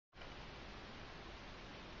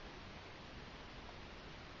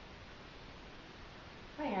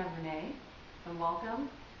Renee, and welcome.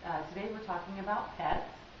 Today we're talking about pets,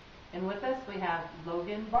 and with us we have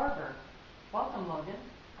Logan Barber. Welcome, Logan.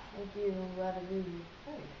 Thank you. I'm glad to be here.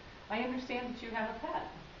 Hey. I understand that you have a pet.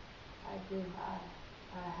 I do.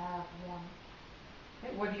 I have one.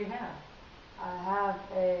 Hey, what do you have? I have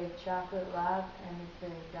a chocolate lab and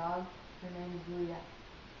it's a dog. Her name is Leah.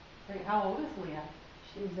 Hey, how old is Leah?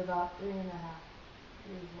 She's about 3.5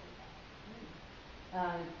 years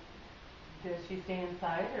old. Does she stay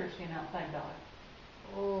inside or is she an outside dog?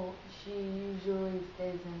 Well, she usually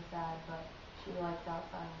stays inside, but she likes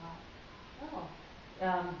outside a lot.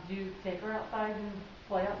 Oh. Do you take her outside and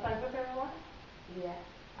play outside with her a lot? Yeah,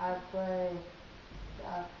 I play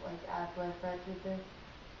fetch with her.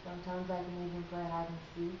 Sometimes I can even play hide and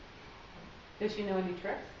seek. Does she know any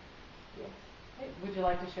tricks? Yes. Hey, would you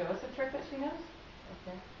like to show us a trick that she knows?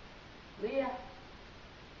 Okay. Leah.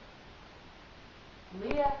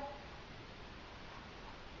 Leah.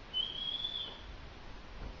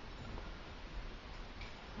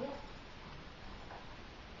 Yes.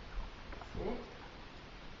 Sit.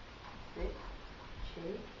 Sit.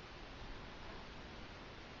 Shake.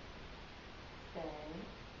 Stay.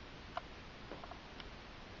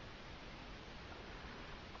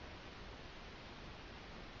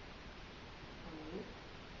 Wait.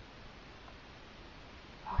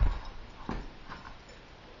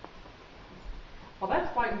 Well,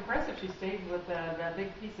 that's quite impressive. She stayed with that big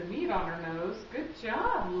piece of meat on her nose. Good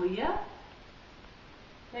job, Leah.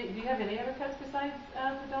 Hey, do you have any other pets besides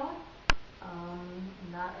the dog?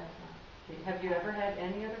 Not right now. Okay, have you ever had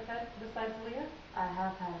any other pet besides Leah? I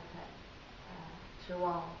have had a pet,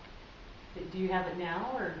 Chihuahua. Do you have it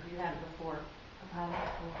now, or do you had it before? I've had it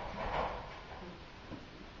before.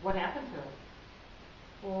 What happened to it?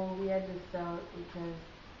 Well, we had to sell it because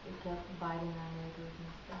it kept biting our neighbors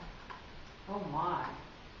and stuff. Oh my.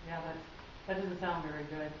 Yeah, that doesn't sound very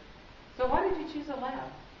good. So why did you choose a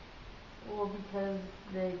lab? Well, because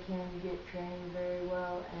they can get trained very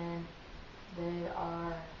well and they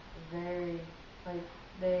are very,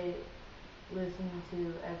 they listen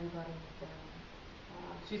to everybody in the family.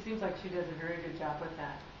 She seems like she does a very good job with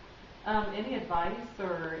that. Any advice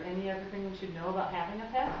or any other thing we should know about having a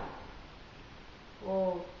pet?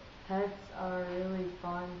 Well, pets are really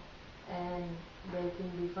fun and they can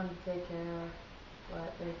be fun to take care of,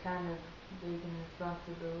 but they're kind of big in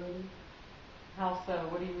responsibility. How so?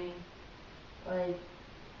 What do you mean? Like,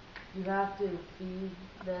 you have to feed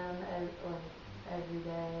them every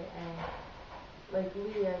day, and like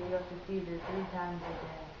Leah, you have to feed her 3 times a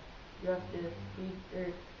day. You have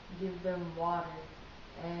to give them water,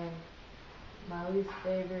 and my least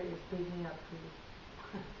favorite is picking up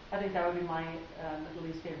food. I think that would be my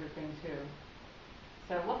least favorite thing too.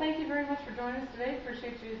 So, well, thank you very much for joining us today.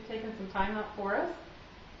 Appreciate you taking some time out for us.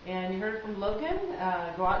 And you heard from Logan.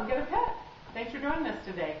 Go out and get a pet. Thanks for joining us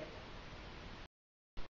today.